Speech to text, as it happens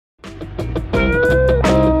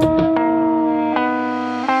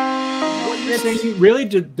thing really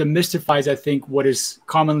demystifies, I think, what is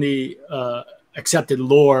commonly accepted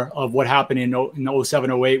lore of what happened in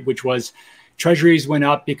 07, 08, which was treasuries went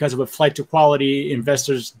up because of a flight to quality.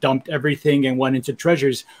 Investors dumped everything and went into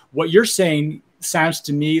treasuries. What you're saying sounds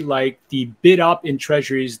to me like the bid up in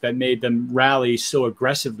treasuries that made them rally so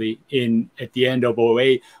aggressively at the end of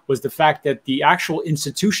 08 was the fact that the actual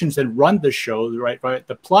institutions that run the show, right,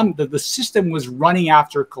 the system was running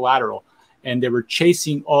after collateral, and they were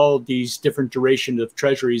chasing all these different durations of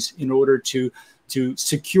treasuries in order to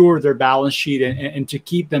secure their balance sheet and to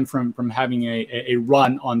keep them from having a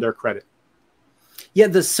run on their credit. Yeah,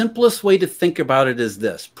 the simplest way to think about it is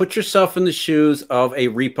this. Put yourself in the shoes of a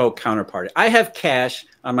repo counterparty. I have cash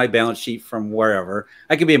on my balance sheet from wherever.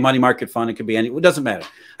 I could be a money market fund. It could be it doesn't matter.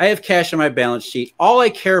 I have cash on my balance sheet. All I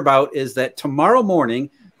care about is that tomorrow morning,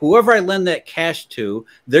 whoever I lend that cash to,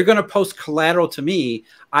 they're going to post collateral to me.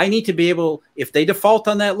 I need to be able, if they default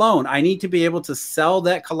on that loan, I need to be able to sell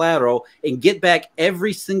that collateral and get back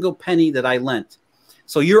every single penny that I lent.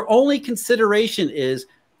 So your only consideration is,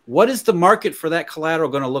 what is the market for that collateral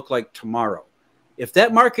going to look like tomorrow? If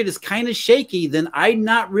that market is kind of shaky, then I'm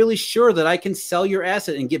not really sure that I can sell your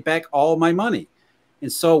asset and get back all my money.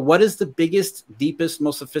 And so what is the biggest, deepest,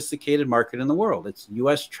 most sophisticated market in the world? It's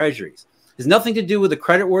U.S. Treasuries. It has nothing to do with the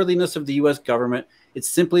creditworthiness of the U.S. government. It's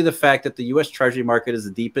simply the fact that the U.S. Treasury market is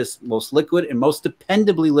the deepest, most liquid, and most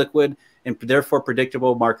dependably liquid, and therefore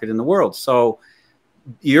predictable market in the world. So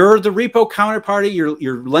you're the repo counterparty.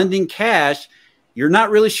 You're lending cash. You're not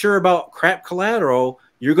really sure about crap collateral.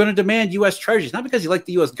 You're going to demand U.S. Treasuries, not because you like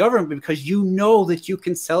the U.S. government, but because you know that you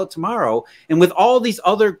can sell it tomorrow. And with all these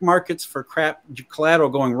other markets for crap collateral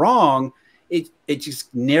going wrong, it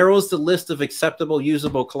just narrows the list of acceptable,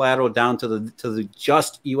 usable collateral down to the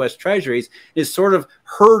just U.S. Treasuries. It sort of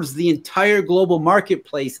herds the entire global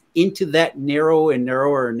marketplace into that narrow and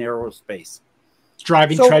narrower and narrower space.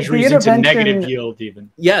 Driving treasuries into negative yield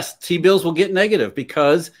even. Yes, T-bills will get negative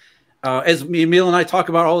because as Emil and I talk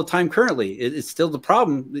about all the time currently, it's still the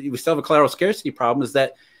problem. We still have a collateral scarcity problem, is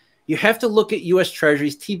that you have to look at U.S.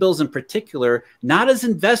 Treasuries, T-bills in particular, not as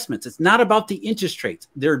investments. It's not about the interest rates.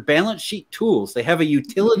 They're balance sheet tools. They have a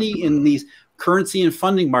utility in these currency and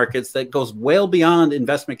funding markets that goes well beyond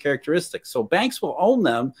investment characteristics. So banks will own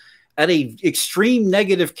them at an extreme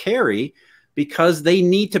negative carry because they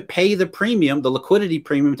need to pay the premium, the liquidity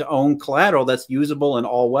premium, to own collateral that's usable in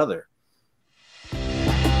all weather.